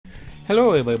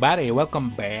Hello everybody, welcome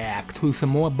back to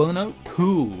some more Burnout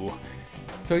 2.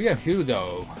 So yeah, here we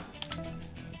go.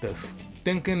 The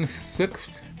stinking 6th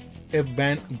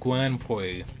event Grand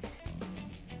Prix.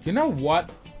 You know what?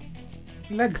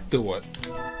 Let's do it.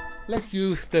 Let's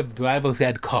use the driver's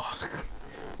ed car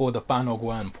for the final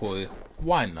Grand Prix.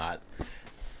 Why not?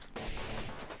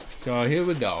 So here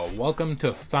we go. Welcome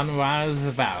to Sunrise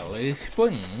Valley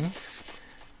Springs.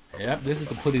 Yep, this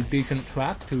is a pretty decent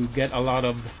track to get a lot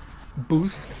of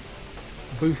boost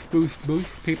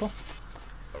people.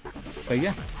 But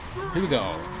yeah, here we go.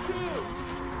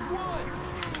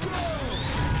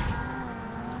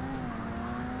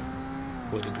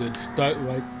 With a good start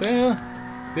right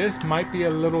there. This might be a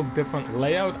little different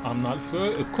layout, I'm not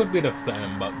sure. It could be the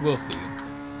same, but we'll see.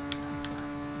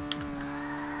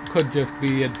 Could just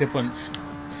be a different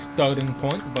starting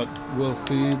point, but we'll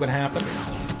see what happens.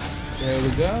 There we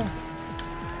go.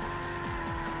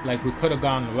 Like we could have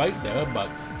gone right there, but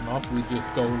nope, we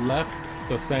just go left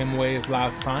the same way as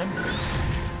last time.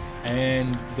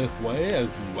 And this way as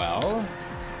well.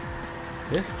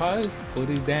 This car is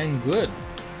pretty dang good.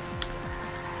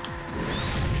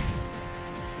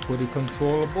 Pretty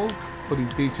controllable, pretty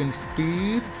decent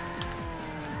speed.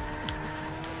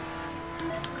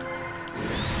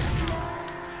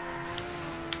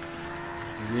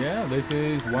 Yeah, this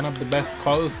is one of the best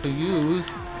cars to use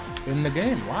in the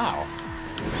game. Wow.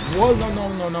 Whoa, no.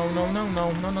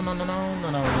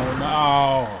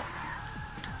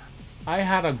 I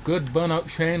had a good burnout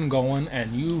chain going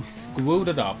and you screwed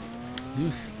it up.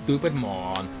 You stupid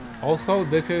moron. Also,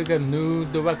 this is a new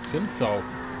direction, so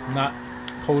not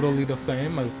totally the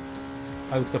same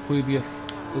as the previous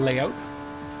layout.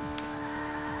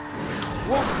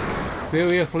 What?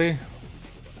 Seriously?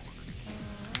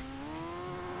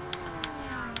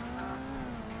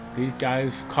 These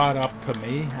guys caught up to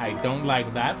me. I don't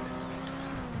like that.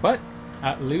 But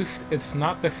at least it's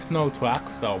not the snow track,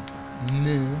 so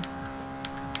no.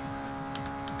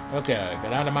 Okay,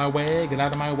 get out of my way, get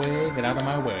out of my way, get out of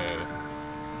my way.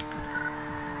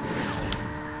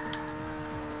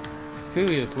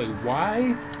 Seriously,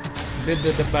 why did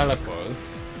the developers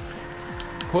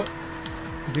put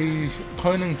these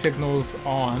turning signals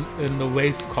on in the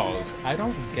race cars? I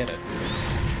don't get it.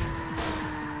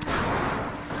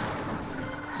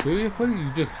 Seriously?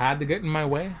 You just had to get in my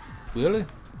way? Really?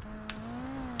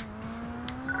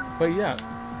 But yeah,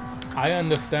 I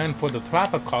understand for the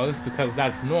traffic cars because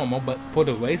that's normal, but for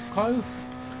the race cars,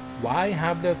 why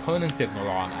have the turning signal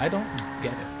on? I don't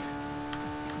get it.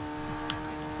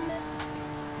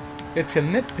 It's a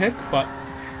nitpick, but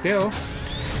still,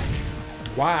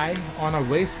 why on a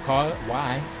race car?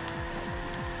 Why?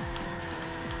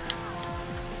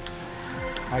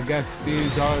 I guess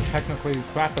these are technically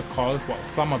traffic cars, well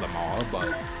some of them are,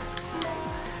 but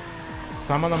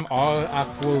some of them are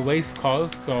actual race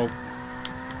cars, so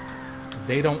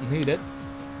they don't need it.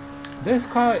 This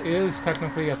car is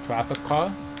technically a traffic car.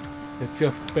 It's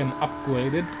just been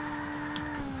upgraded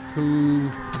to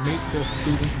meet the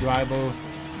student driver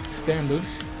standards,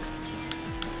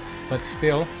 but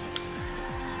still.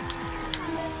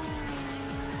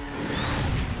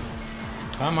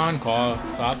 Come on car,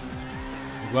 stop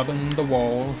rubbing the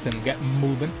walls and get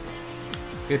moving.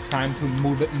 It's time to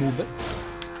move it.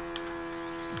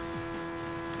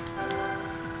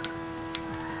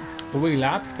 3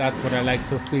 laps, that's what I like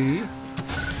to see.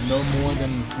 No more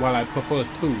than, well, I prefer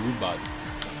 2, but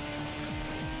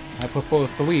I prefer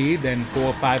 3 than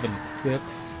 4, 5, and 6.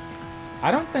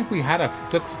 I don't think we had a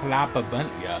 6 lap event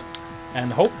yet,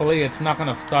 and hopefully it's not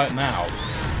gonna start now.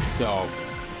 So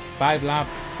 5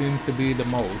 laps seems to be the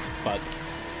most, but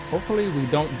hopefully we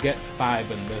don't get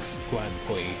 5 in this Grand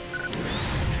Prix.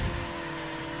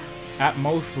 At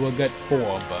most we'll get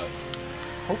 4, but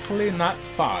hopefully not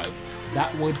 5.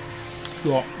 That would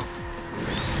suck.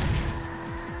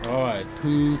 Alright,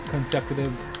 2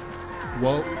 consecutive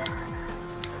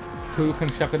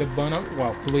burnout,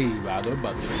 well 3 rather,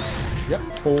 but yep,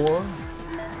 4.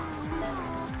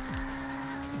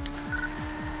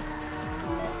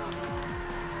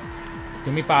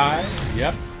 Give me 5,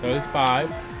 yep, there's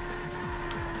 5.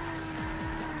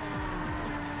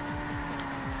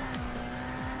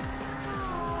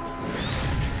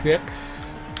 6.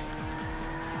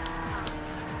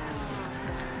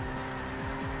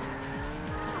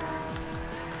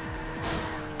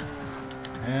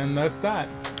 And that's that.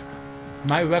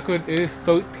 My record is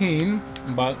 13,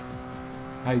 but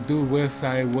I do wish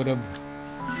I would have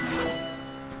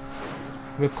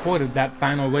recorded that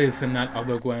final race in that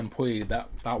other Grand Prix. That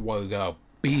was a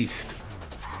beast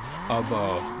of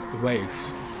a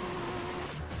race.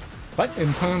 But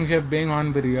in terms of being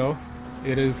on video,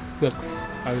 it is 6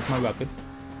 as my record.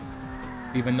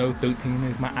 Even though 13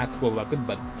 is my actual record,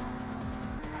 but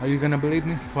are you gonna believe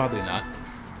me? Probably not.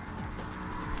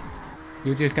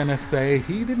 You're just gonna say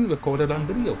he didn't record it on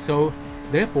video, so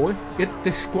therefore it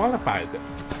disqualifies it.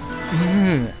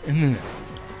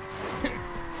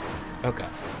 Okay.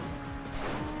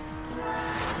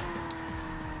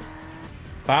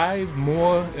 5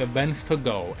 more events to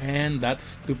go, and that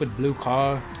stupid blue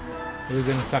car is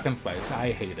in 2nd place.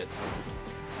 I hate it.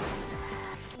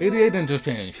 88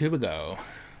 interchange, here we go.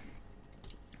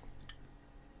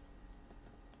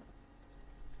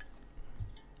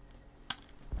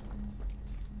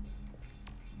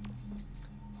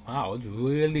 Wow, it's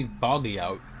really foggy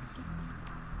out.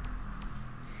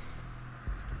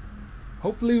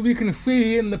 Hopefully we can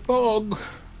see in the fog.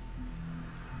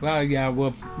 Well, yeah,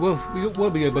 we'll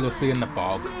be able to see in the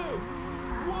fog.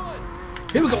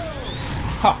 Here we go.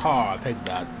 Haha, take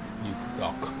that. You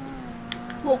suck.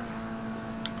 Whoa.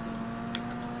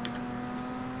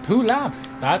 2 laps.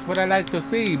 That's what I like to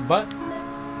see, but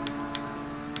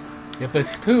if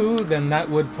it's 2, then that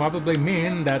would probably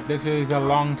mean that this is a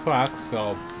long track,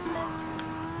 so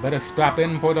better strap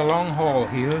in for the long haul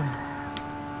here.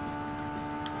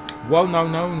 Whoa,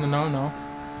 no.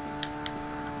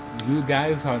 You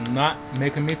guys are not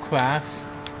making me crash.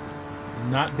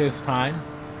 Not this time.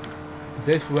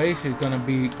 This race is gonna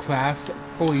be crash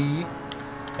free,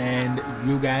 and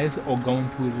you guys are going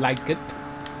to like it.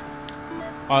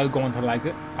 Are going to like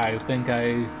it. I think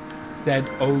I said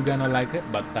oh gonna like it,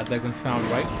 but that doesn't sound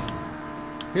right.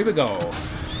 Here we go.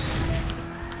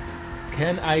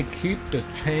 Can I keep the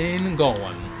chain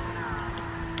going?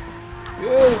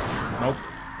 Nope.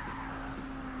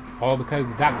 All because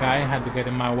that guy had to get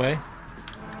in my way.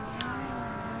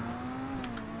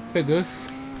 Figures.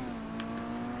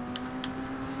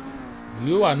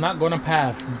 You are not gonna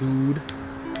pass, dude.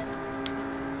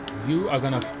 You are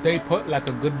gonna stay put like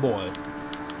a good boy.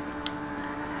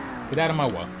 Get out of my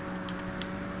way.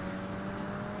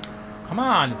 Come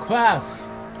on, crash.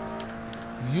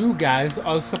 You guys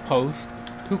are supposed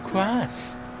to crash.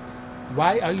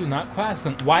 Why are you not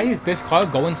crashing? Why is this car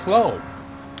going slow?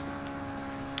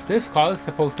 This car is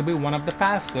supposed to be one of the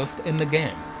fastest in the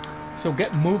game. So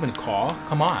get moving, car.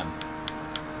 Come on.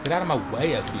 Get out of my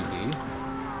way, SUV.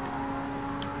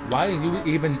 Why are you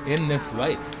even in this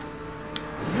race?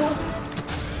 Whoa.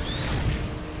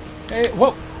 Hey,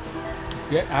 whoa.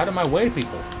 Get out of my way,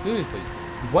 people. Seriously.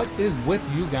 What is with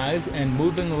you guys and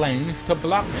moving lanes to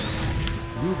block me?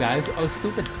 You guys are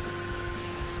stupid.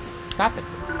 Stop it.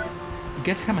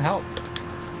 Get some help.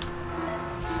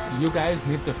 You guys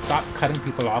need to stop cutting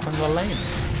people off in the lane.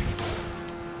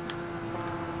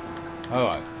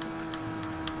 Alright.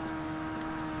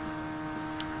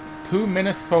 2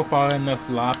 minutes so far in this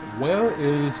lap. Where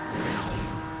is...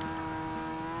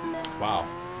 Wow.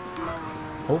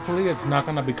 Hopefully it's not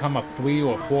going to become a 3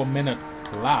 or 4 minute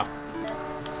lap.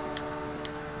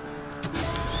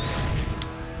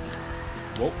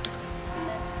 Whoa.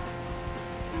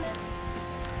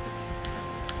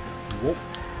 Whoa.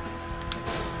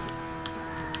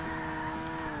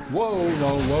 Whoa,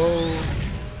 whoa, whoa.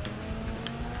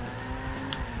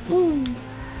 Woo.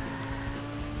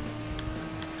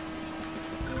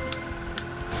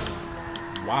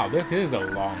 Wow, this is a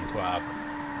long track.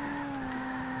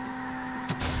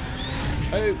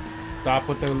 Hey, stop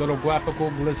with the little graphical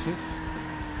glitches.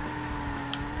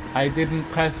 I didn't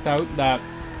test out that.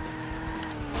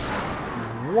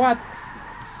 What?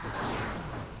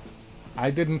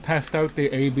 I didn't test out the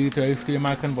AB to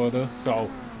HDMI converter, so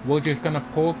we're just gonna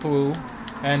pull through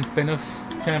and finish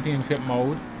championship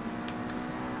mode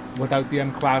without the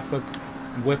M Classic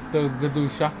with the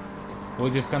Gadusha.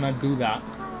 We're just gonna do that.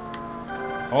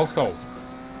 Also,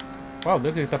 well,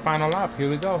 this is the final lap. Here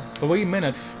we go. 3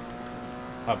 minutes,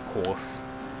 of course.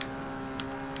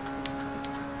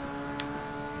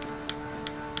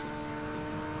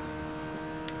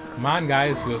 Come on,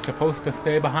 guys. You're supposed to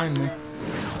stay behind me.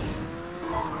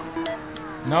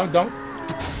 No, don't.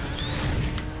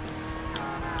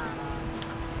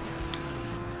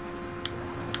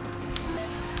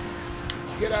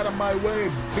 Get out of my way,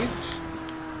 bitch.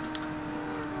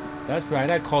 That's right,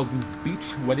 I called you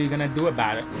bitch. What are you gonna do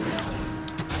about it?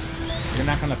 You're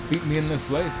not gonna beat me in this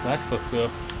race, that's for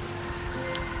sure.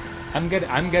 I'm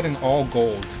getting all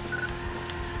golds.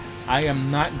 I am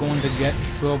not going to get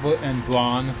silver and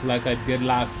bronze like I did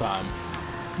last time.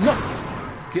 No!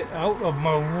 Get out of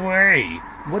my way!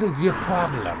 What is your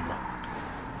problem?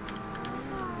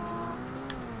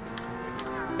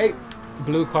 Hey,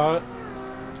 blue car.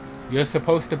 You're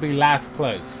supposed to be last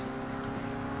place.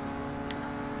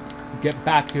 Get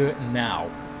back here now.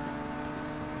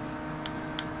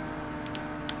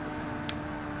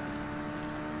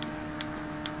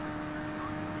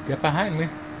 Get behind me.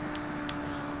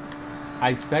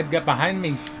 I said get behind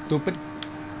me, stupid.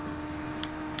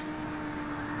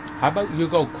 How about you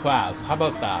go crash? How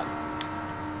about that?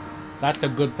 That's a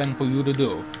good thing for you to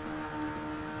do.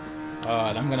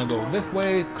 Alright, I'm gonna go this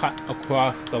way, cut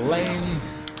across the lanes.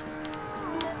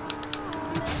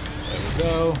 There we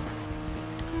go.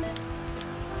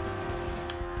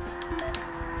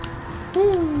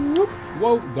 Woo,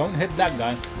 whoa, don't hit that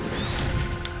guy.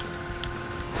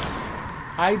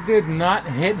 I did not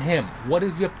hit him. What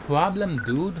is your problem,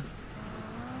 dude?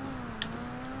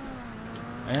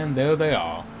 And there they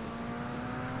are.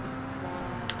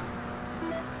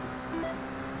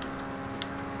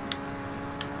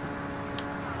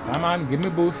 Come on, give me a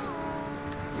boost.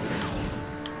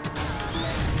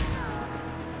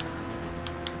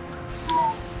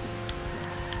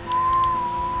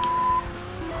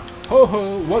 Ho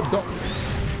ho, what don't...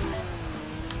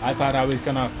 I thought I was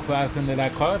gonna crash into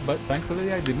that car, but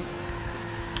thankfully I didn't.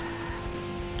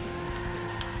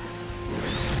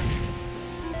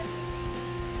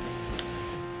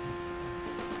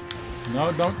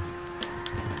 No, don't.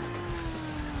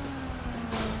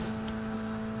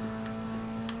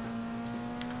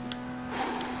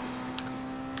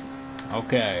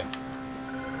 Okay.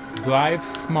 Drive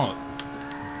smart.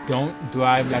 Don't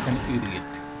drive like an idiot.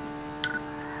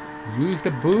 Use the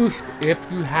boost if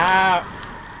you have...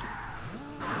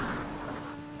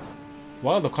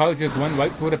 Well, the car just went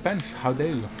right through the fence. How dare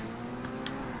you?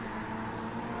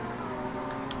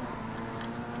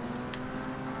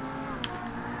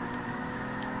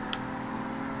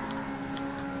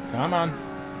 Come on.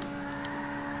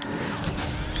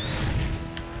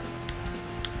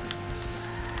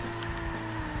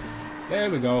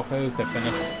 There we go. Here's the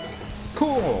finish.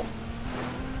 Cool.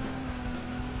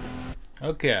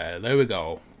 Okay, there we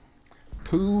go.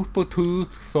 2 for 2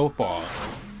 so far.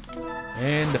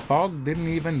 And the fog didn't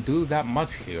even do that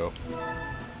much here.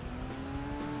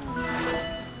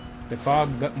 The fog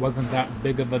wasn't that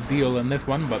big of a deal in this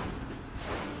one, but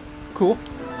cool.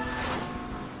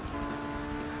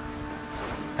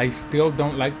 I still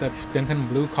don't like that stinking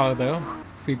blue car there.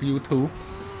 CPU 2.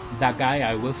 That guy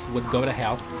I wish would go to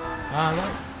hell.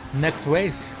 Alright, next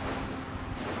race.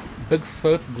 Big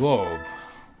Surf Grove.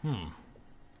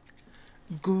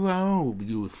 Grove,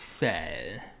 you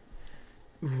say?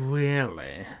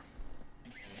 Really?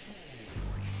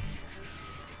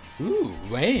 Ooh,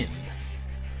 rain.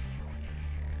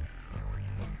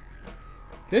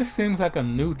 This seems like a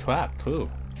new track too.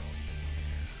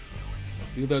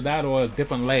 Either that or a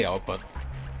different layout, but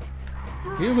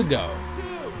here we go.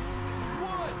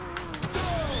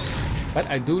 But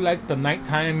I do like the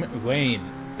nighttime rain.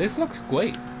 This looks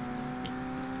great.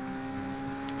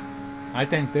 I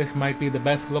think this might be the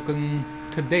best looking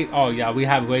to date. Oh yeah, we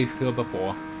have raced here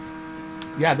before.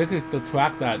 Yeah, this is the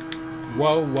track that...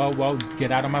 Whoa, whoa, whoa,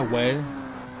 get out of my way.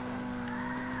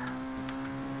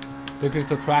 This is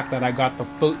the track that I got the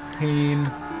 13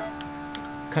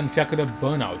 consecutive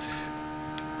burnouts.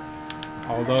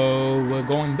 Although we're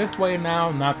going this way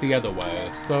now, not the other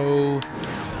way. So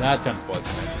that's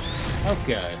unfortunate.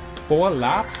 Okay, 4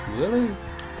 laps? Really?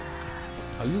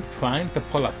 Are you trying to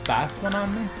pull a fast one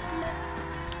on me?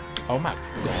 Oh my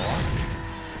god.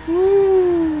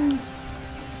 Woo!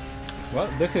 Well,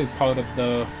 this is part of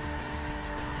the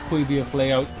previous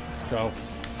layout, so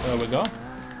there we go.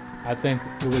 I think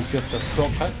it was just a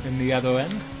shortcut in the other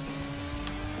end.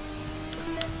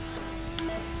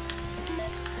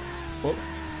 Whoop.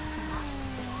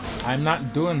 I'm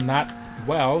not doing that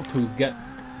well to get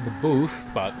the boost,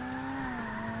 but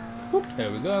whoop,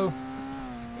 there we go.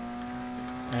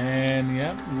 And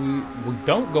yeah, we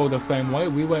don't go the same way.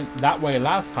 We went that way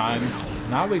last time.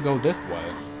 Now we go this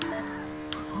way.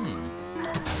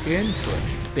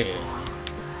 Interesting.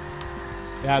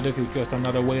 Yeah, this is just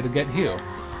another way to get here.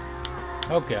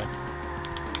 Okay.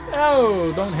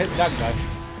 Oh, don't hit that guy.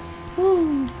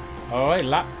 Woo. Alright,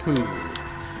 lap 2.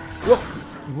 Whoop,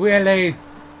 really?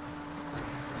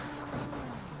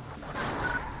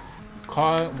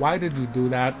 Car, why did you do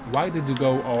that? Why did you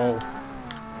go all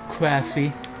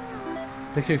crashy?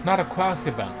 This is not a crash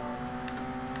event.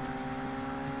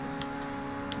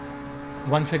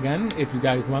 Once again, if you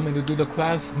guys want me to do the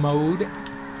crash mode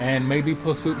and maybe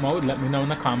pursuit mode, let me know in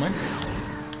the comments.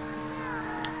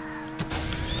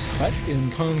 But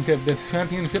in terms of the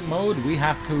championship mode, we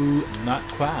have to not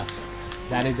crash.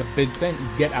 That is a big thing.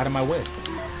 Get out of my way.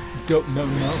 Don't, no.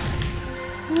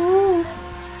 Woo.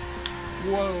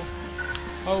 Whoa.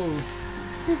 Oh.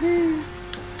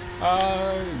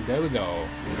 There we go.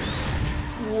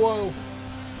 Whoa.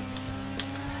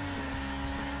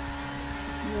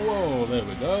 Whoa, there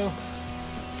we go.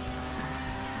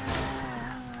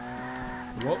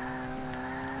 Well,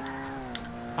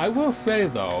 I will say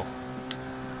though,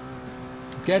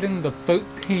 getting the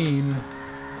 13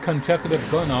 consecutive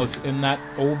burnouts in that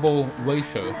oval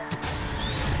racer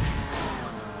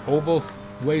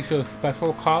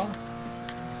special car,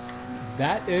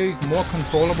 that is more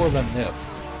controllable than this,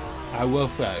 I will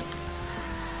say.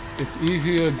 It's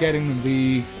easier getting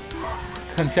the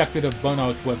consecutive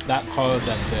burnouts with that car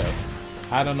than this.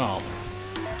 I don't know.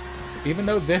 Even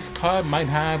though this car might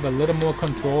have a little more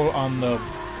control on the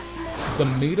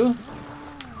meter,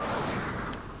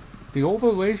 the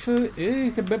oval racer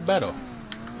is a bit better.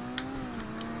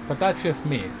 But that's just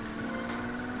me.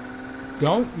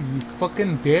 Don't you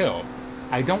fucking dare.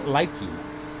 I don't like you.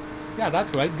 Yeah,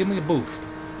 that's right, give me a boost.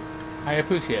 I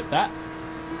appreciate that.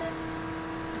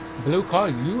 Blue car,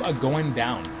 you are going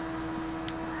down.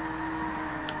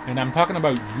 And I'm talking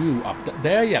about you up there.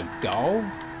 There you go.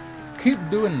 Keep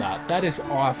doing that. That is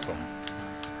awesome.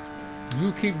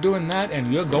 You keep doing that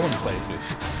and you're going places.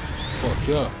 For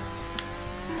sure.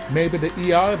 Maybe the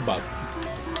ER, but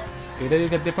it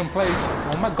is a different place.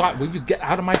 Oh my god, will you get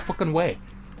out of my fucking way?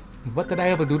 What did I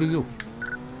ever do to you?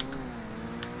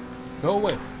 Go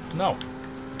away. No.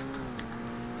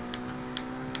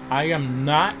 I am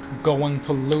not going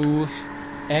to lose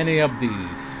any of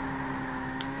these.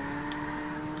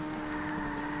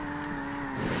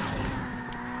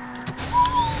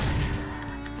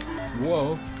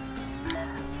 Whoa.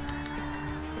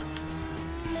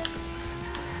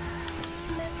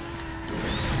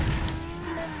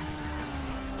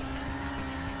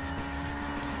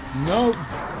 No.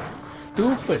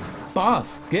 Stupid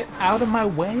boss, get out of my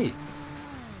way.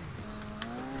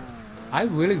 I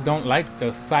really don't like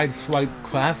the side swipe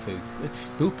classes. It's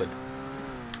stupid.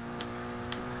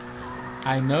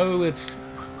 I know it's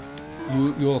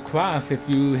you'll crash if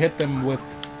you hit them with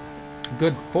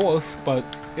good force, but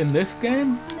in this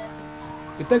game,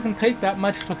 it doesn't take that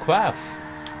much to crash.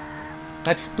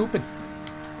 That's stupid.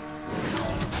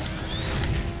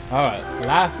 Alright,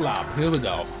 last lap. Here we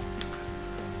go.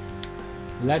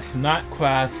 Let's not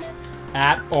crash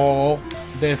at all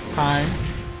this time.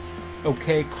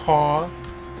 Okay, car,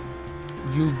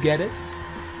 you get it?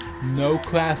 No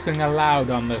crashing allowed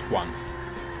on this one.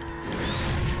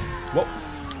 Whoa.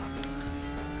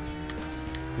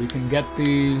 We can get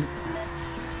the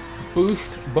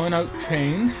boost burnout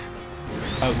change,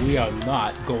 but we are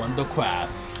not going to crash.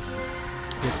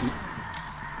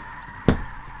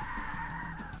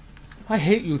 I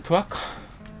hate you, truck.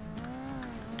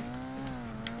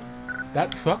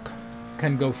 That truck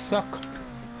can go suck.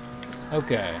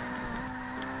 Okay.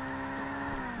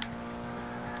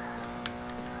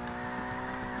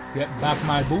 Get back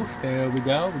my boost. There we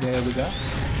go. There we go.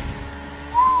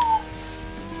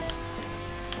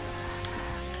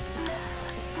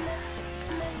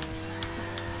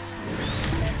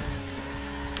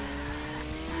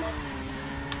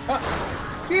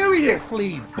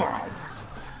 Seriously, boss!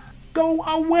 Go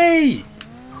away!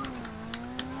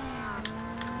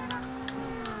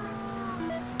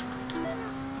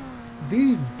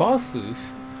 These bosses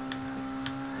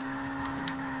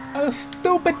are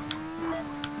stupid!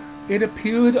 It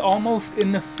appeared almost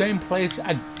in the same place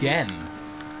again,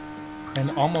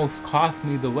 and almost cost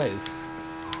me the race.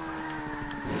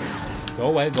 Go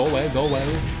away, go away, go away.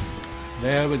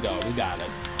 There we go, we got it.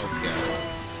 Okay.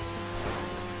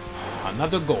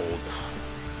 Another gold.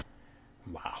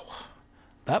 Wow.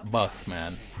 That bus,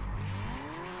 man.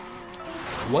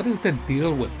 What is the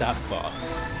deal with that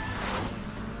bus?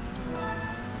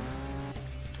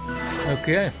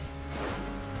 Okay.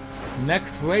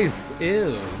 Next race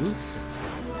is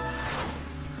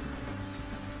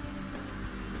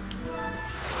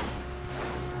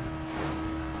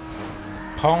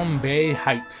Palm Bay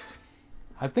Heights.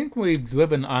 I think we've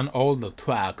driven on all the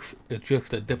tracks. It's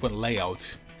just a different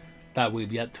layouts that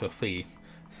we've yet to see.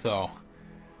 So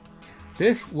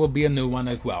this will be a new one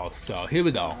as well. So here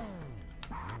we go.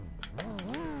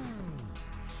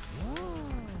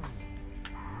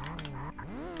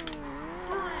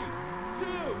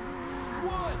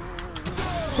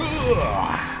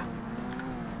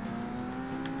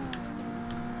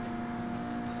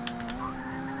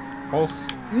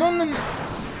 No.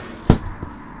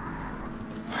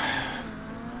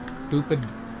 Stupid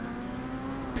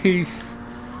piece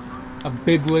of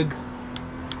bigwig.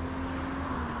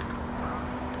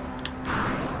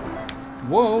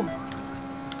 Whoa.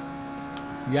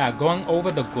 Yeah, going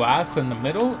over the grass in the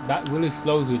middle, that really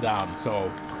slows you down.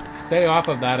 So stay off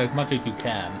of that as much as you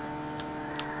can.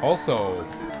 Also,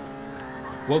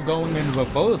 we're going in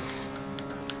reverse,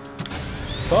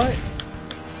 but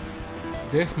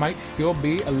this might still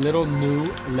be a little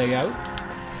new layout.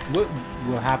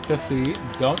 We'll have to see.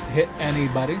 Don't hit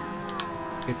anybody.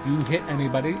 If you hit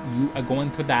anybody, you are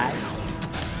going to die.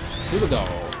 Here we go.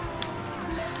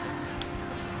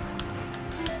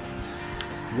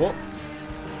 Whoop.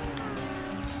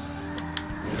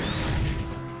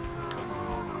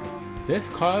 This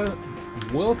car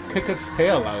will kick its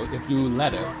tail out if you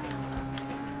let it.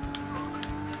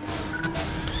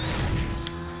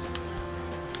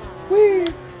 Whee!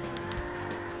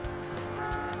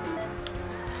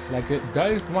 Like, it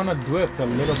does want to drift a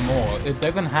little more. It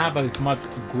doesn't have as much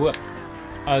grip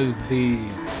as the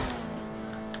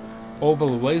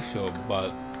oval racer,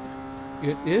 but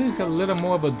it is a little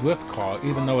more of a drift car,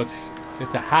 even though it's a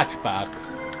hatchback.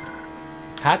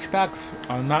 Hatchbacks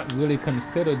are not really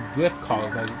considered drift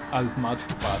cars as much,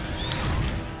 but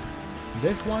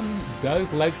this one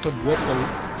does like to drift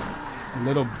a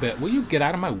little bit. Will you get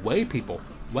out of my way, people?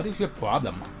 What is your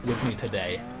problem with me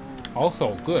today?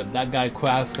 Also, good, that guy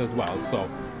crashed as well, so,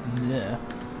 yeah.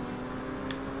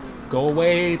 Go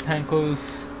away, tankers.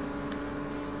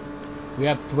 We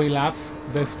have 3 laps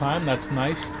this time, that's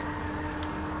nice.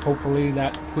 Hopefully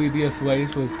that previous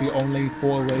race was the only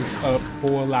 4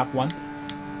 lap one.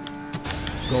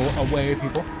 Go away,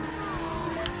 people.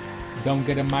 Don't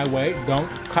get in my way. Don't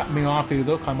cut me off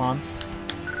either, come on.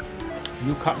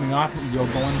 You cut me off, you're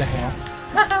going to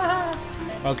hell.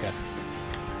 Okay.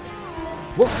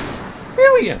 What?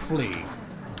 Seriously?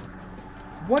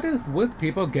 What is with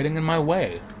people getting in my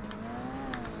way?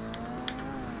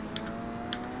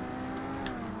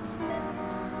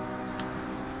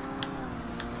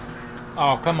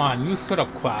 Oh, come on, you should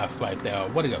have crashed right there.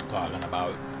 What are you talking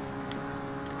about?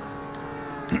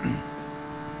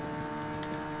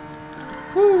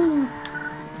 Woo!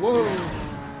 Whoa!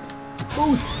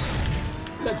 Boost!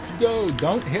 Let's go!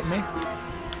 Don't hit me!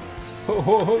 Ho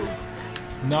ho ho!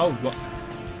 No,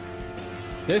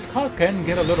 this car can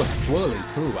get a little swirly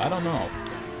too, I don't know.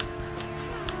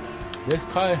 This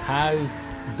car has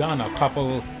done a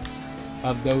couple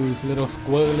of those little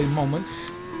squirrely moments.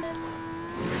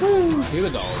 Woo! Here we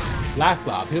go. Last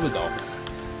lap, here we go.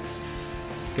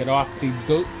 Get off the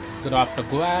dirt, get off the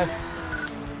grass,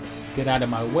 get out of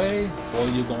my way, or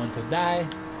you're going to die.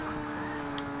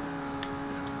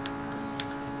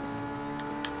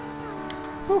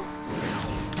 Whew.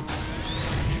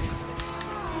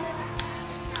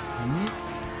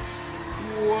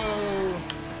 Whoa!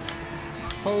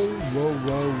 Oh, whoa,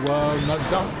 whoa, whoa! No,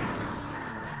 don't!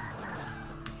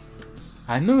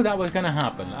 I knew that was gonna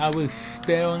happen. I was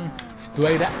staring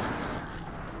straight at.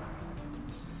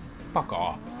 Fuck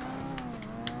off!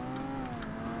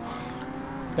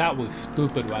 That was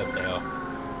stupid right there.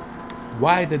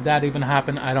 Why did that even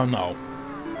happen? I don't know.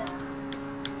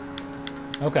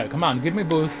 Okay, come on, give me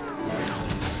boost.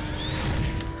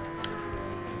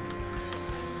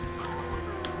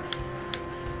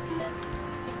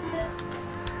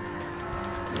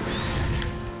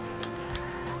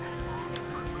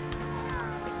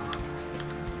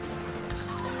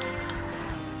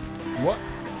 What?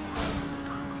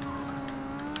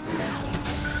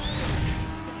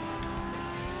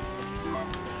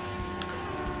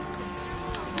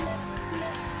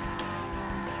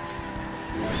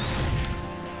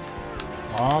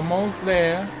 Almost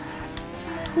there.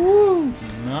 Woo!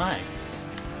 Nice.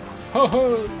 Ho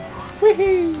ho!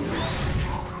 Wee-hee!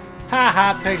 Ha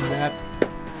ha! Take that.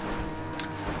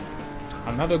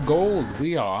 Another gold.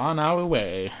 We are on our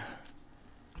way.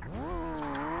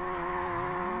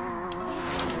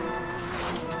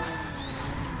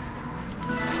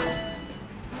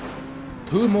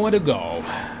 Two more to go.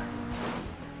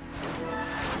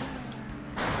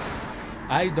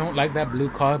 I don't like that blue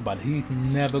car, but he's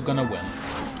never gonna win.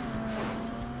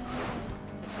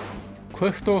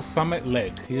 Crystal Summit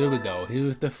Lake. Here we go.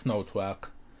 Here's the snow track.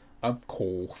 Of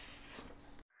course.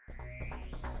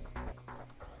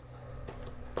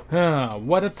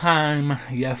 What a time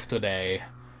yesterday.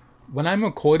 When I'm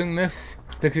recording this,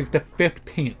 this is the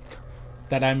 15th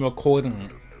that I'm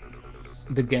recording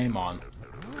the game on.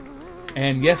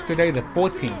 And yesterday, the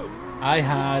 14th, I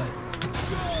had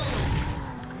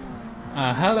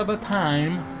a hell of a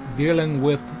time dealing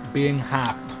with being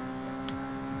hacked.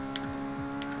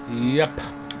 Yep.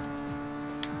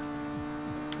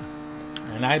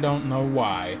 And I don't know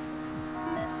why.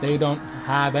 They don't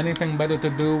have anything better to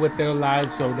do with their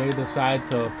lives, so they decide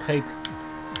to take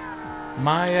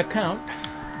my account.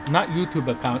 Not YouTube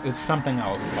account, it's something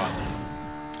else, but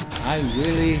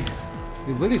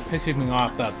it really pisses me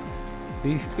off that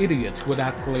these idiots would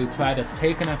actually try to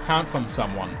take an account from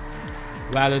someone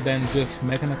rather than just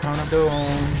make an account of their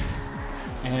own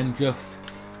and just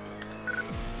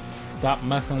stop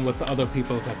messing with other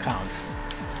people's accounts.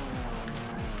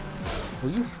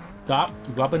 Will you stop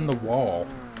rubbing the wall?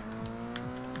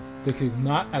 This is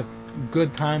not a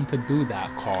good time to do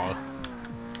that, car.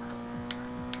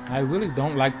 I really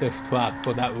don't like this track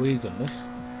for that reason. There's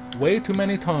way too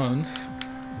many turns,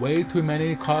 way too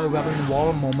many car rubbing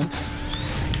wall moments.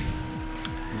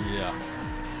 Yeah.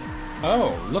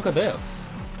 Oh, look at this.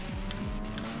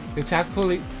 It's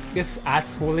actually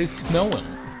snowing.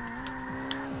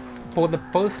 For the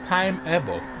first time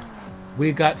ever,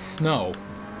 we got snow.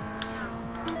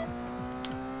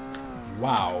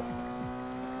 Wow.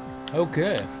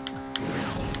 Okay.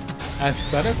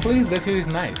 Aesthetically, this is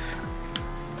nice.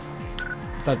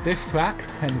 But this track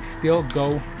can still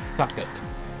go suck it.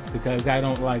 Because I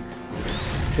don't like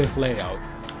this layout.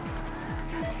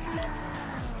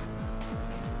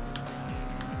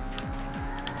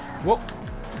 Whoop.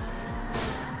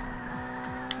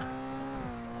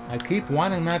 I keep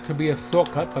wanting that to be a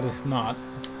shortcut, but it's not.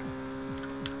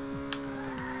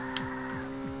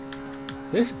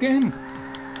 This game,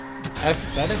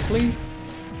 aesthetically,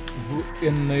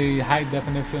 in the high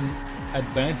definition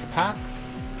advanced pack,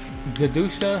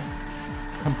 Justy-Dusty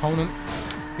component,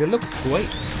 it looks great.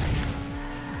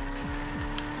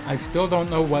 I still don't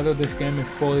know whether this game is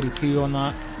 480p or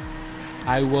not.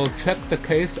 I will check the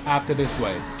case after this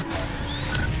race.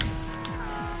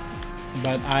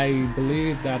 But I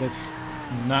believe that it's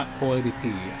not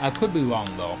 480p. I could be wrong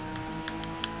though.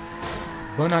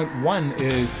 Burnout 1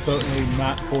 is certainly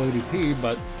not 480p,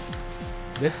 but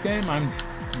this game I'm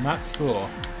not sure.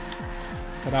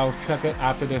 But I'll check it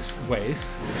after this race.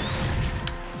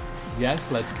 Yes,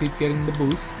 let's keep getting the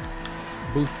boost.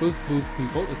 Boost, boost, boost,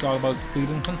 people. It's all about speed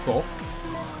and control.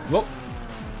 Whoop.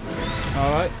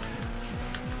 Alright.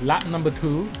 Lap number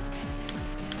 2.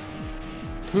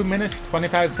 2 minutes,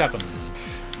 25 seconds.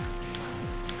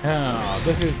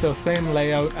 This is the same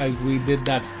layout as we did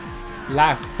that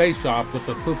last face-off with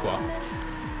the Supra.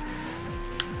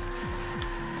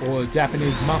 Or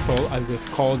Japanese muscle, as it's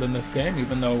called in this game,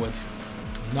 even though it's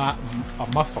not a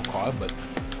muscle car, but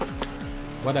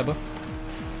whatever.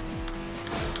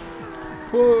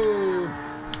 Whoa!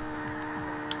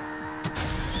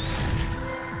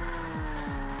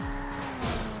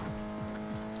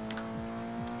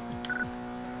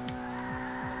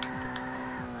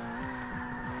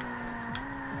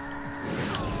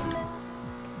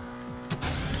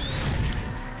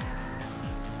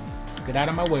 Get out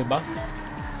of my way, boss.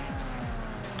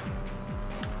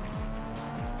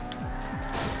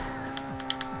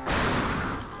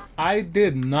 I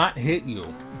did not hit you.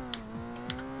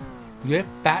 Your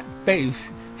fat face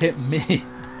hit me.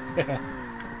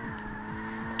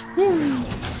 Woo.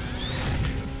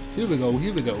 Here we go,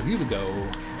 here we go, here we go.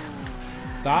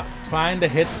 Stop trying to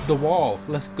hit the walls.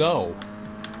 Let's go.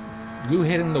 You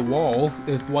hitting the walls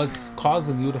is what's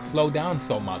causing you to slow down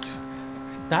so much.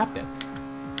 Stop it.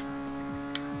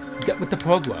 Get with the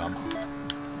program.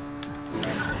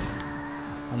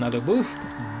 Another boost.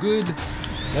 Good.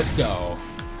 Let's go.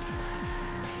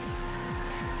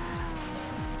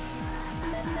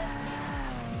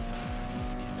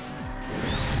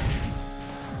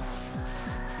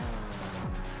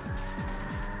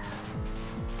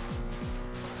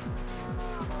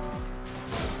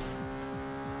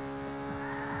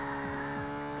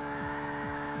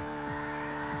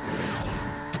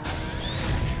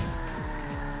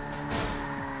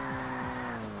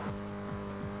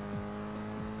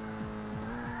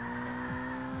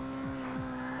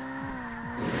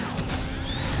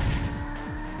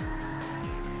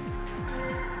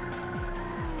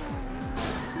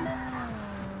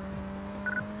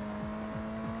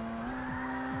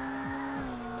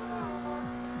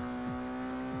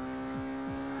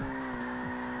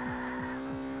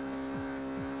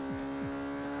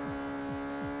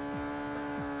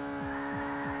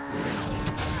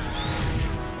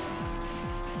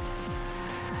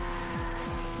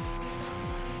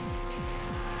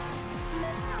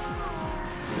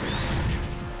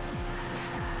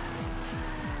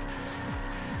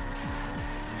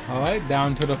 Alright,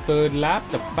 down to the third lap,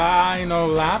 the final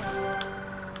lap.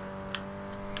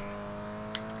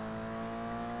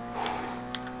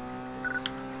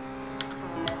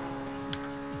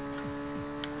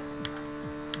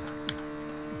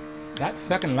 That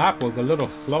second lap was a little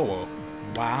slower.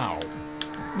 Wow.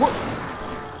 What?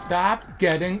 Stop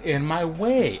getting in my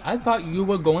way. I thought you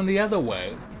were going the other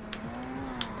way.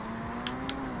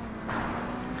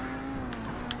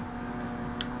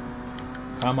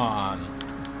 Come on.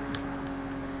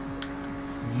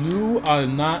 You are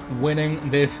not winning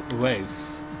this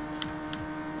race.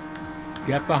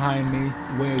 Get behind me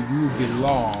where you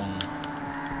belong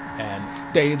and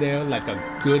stay there like a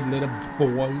good little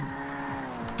boy.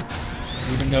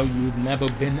 Even though you've never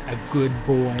been a good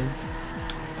boy.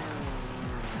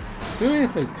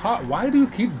 Seriously, car, why do you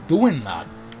keep doing that?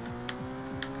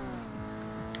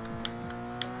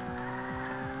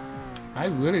 I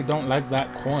really don't like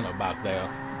that corner back there.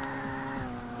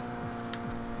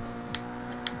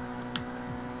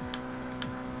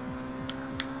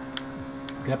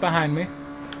 Get behind me.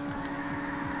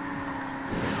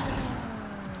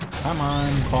 Come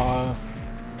on, car.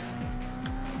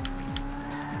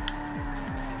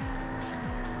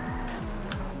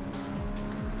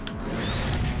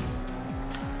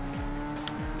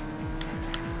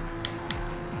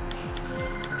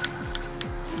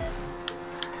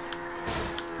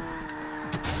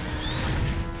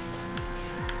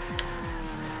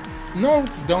 No,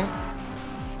 don't.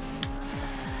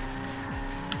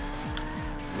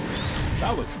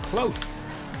 That was close.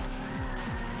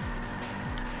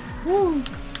 Woo!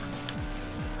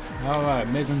 Alright,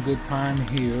 making good time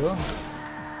here.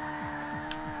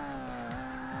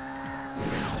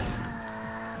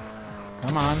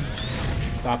 Come on.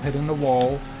 Stop hitting the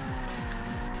wall.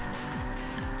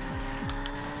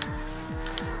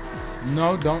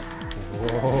 No, don't.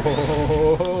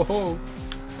 Whoa!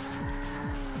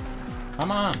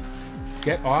 Come on.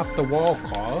 Get off the wall,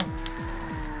 car.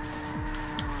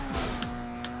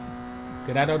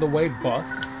 Get out of the way, bus.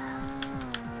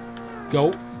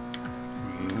 Go.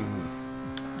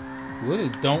 Really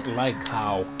don't like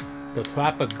how the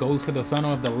traffic goes to the center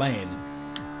of the lane.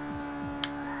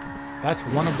 That's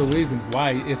one of the reasons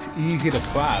why it's easy to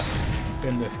crash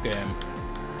in this game.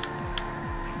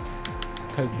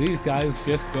 Because these guys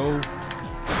just go...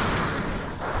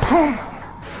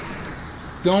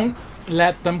 Don't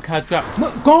let them catch up.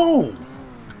 Go!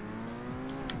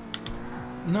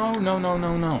 No, no, no,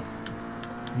 no, no.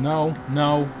 No,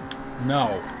 no,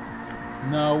 no.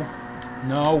 No,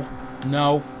 no,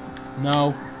 no,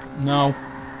 no, no,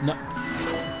 no.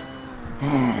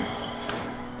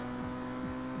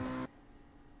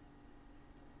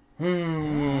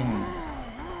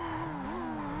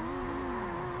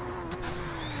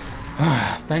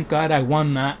 Thank God I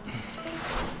won that.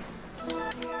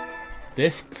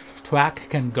 This track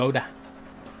can go to...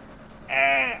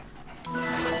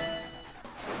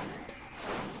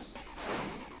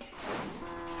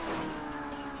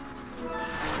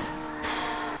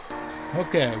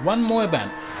 Okay, one more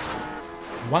event.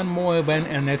 One more event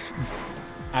and it's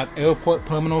at Airport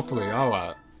Terminal 3,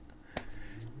 alright.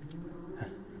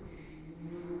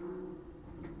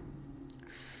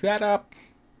 Set up.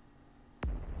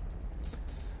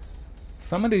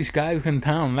 Some of these guys in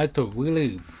town like to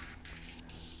really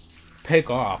take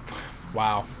off.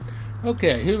 Wow.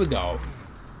 Okay, here we go.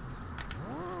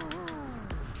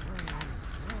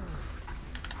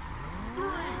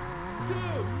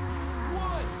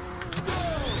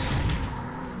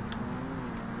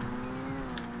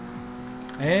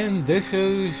 And this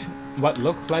is what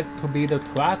looks like to be the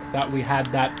track that we had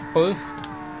that first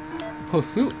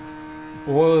pursuit,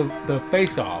 or the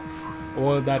face-off,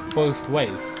 or that first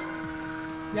race.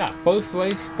 Yeah, first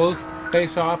race, first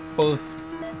face-off, first,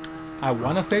 I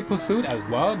want to say pursuit as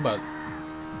well, but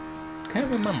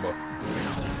can't remember.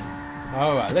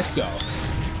 Alright, let's go.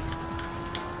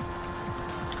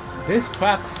 This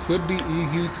track should be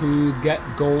easy to get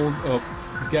gold, or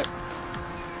get...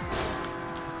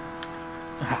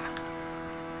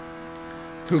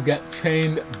 to get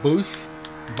chained boost,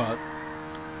 but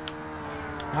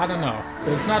I don't know.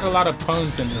 There's not a lot of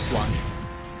turns in this one.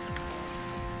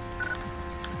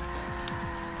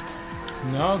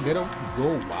 No, get a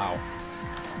go. Wow.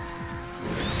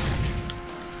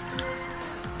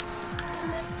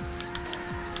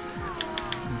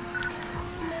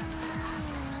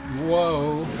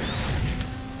 Whoa.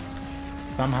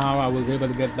 Somehow I was able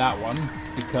to get that one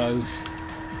because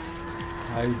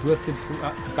I drifted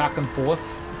back and forth.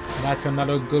 That's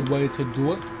another good way to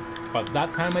do it. But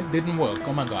that time it didn't work.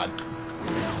 Oh my god.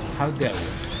 How dare you.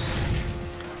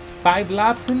 5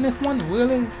 laps in this one?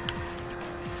 Really?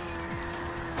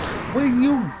 Will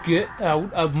you get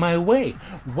out of my way?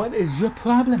 What is your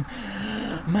problem?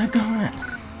 My god.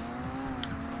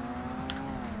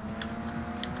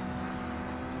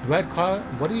 Red car,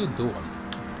 what are you doing?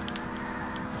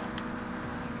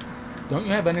 Don't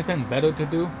you have anything better to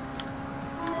do?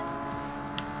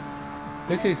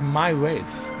 This is my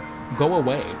race. Go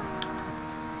away.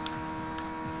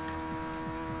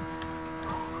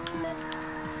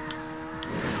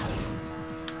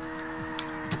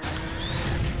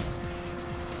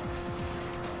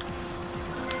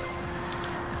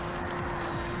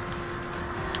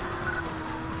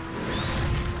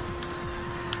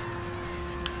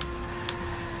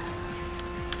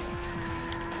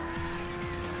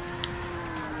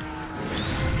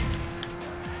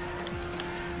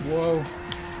 Whoa.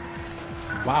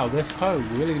 Wow, this car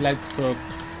really likes to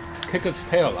kick its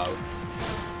tail out.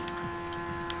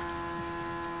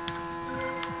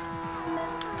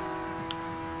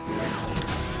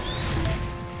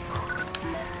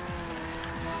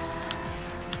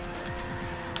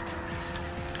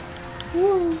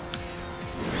 Woo.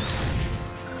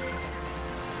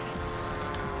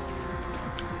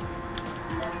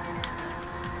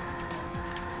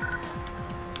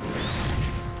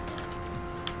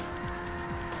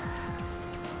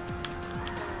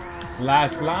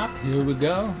 Last lap, here we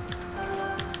go.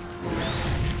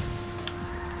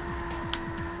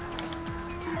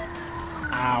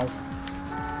 Ow.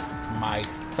 My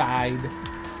side.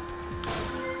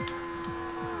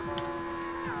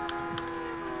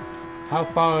 How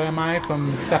far am I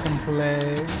from second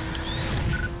place?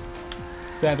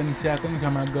 7 seconds,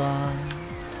 oh my god.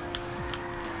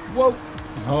 Whoa!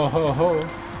 Ho ho ho.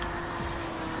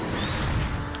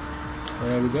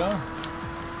 There we go.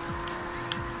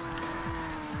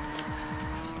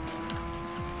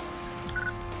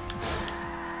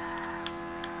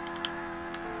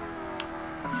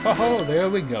 Oh, there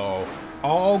we go.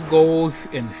 All goals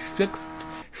in 6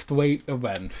 straight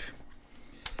events.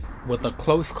 With a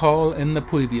close call in the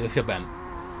previous event.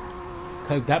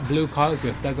 Because that blue car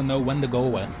just doesn't know when to go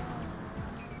with.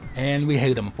 And we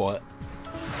hate him for it.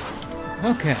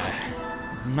 Okay.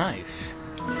 Nice.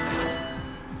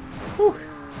 Whew.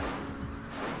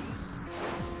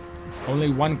 Only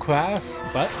 1 crash,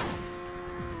 but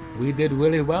we did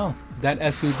really well. That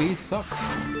SUV sucks.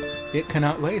 It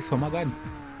cannot race, oh my god.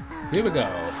 Here we go.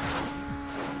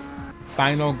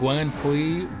 Final Grand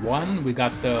Prix 1. We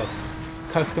got the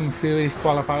Custom Series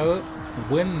qualifier.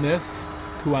 Win this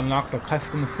to unlock the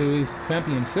Custom Series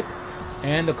Championship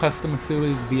and the Custom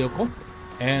Series vehicle.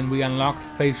 And we unlocked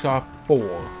Face Off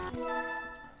 4.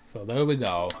 So there we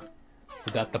go.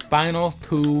 We got the final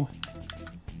 2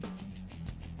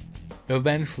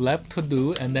 events left to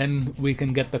do, and then we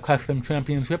can get the Custom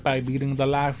Championship by beating the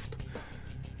last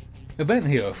event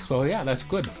here. So yeah, that's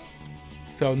good.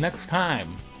 So next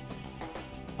time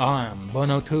on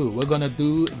Burnout 2, we're gonna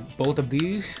do both of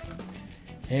these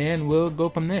and we'll go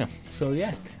from there. So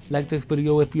yeah, like this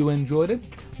video if you enjoyed it.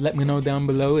 Let me know down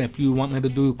below if you want me to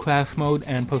do Crash mode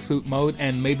and Pursuit mode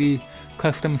and maybe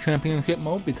Custom Championship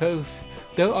mode, because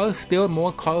there are still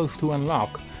more cars to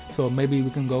unlock. So maybe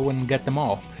we can go and get them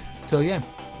all. So yeah,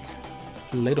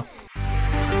 later.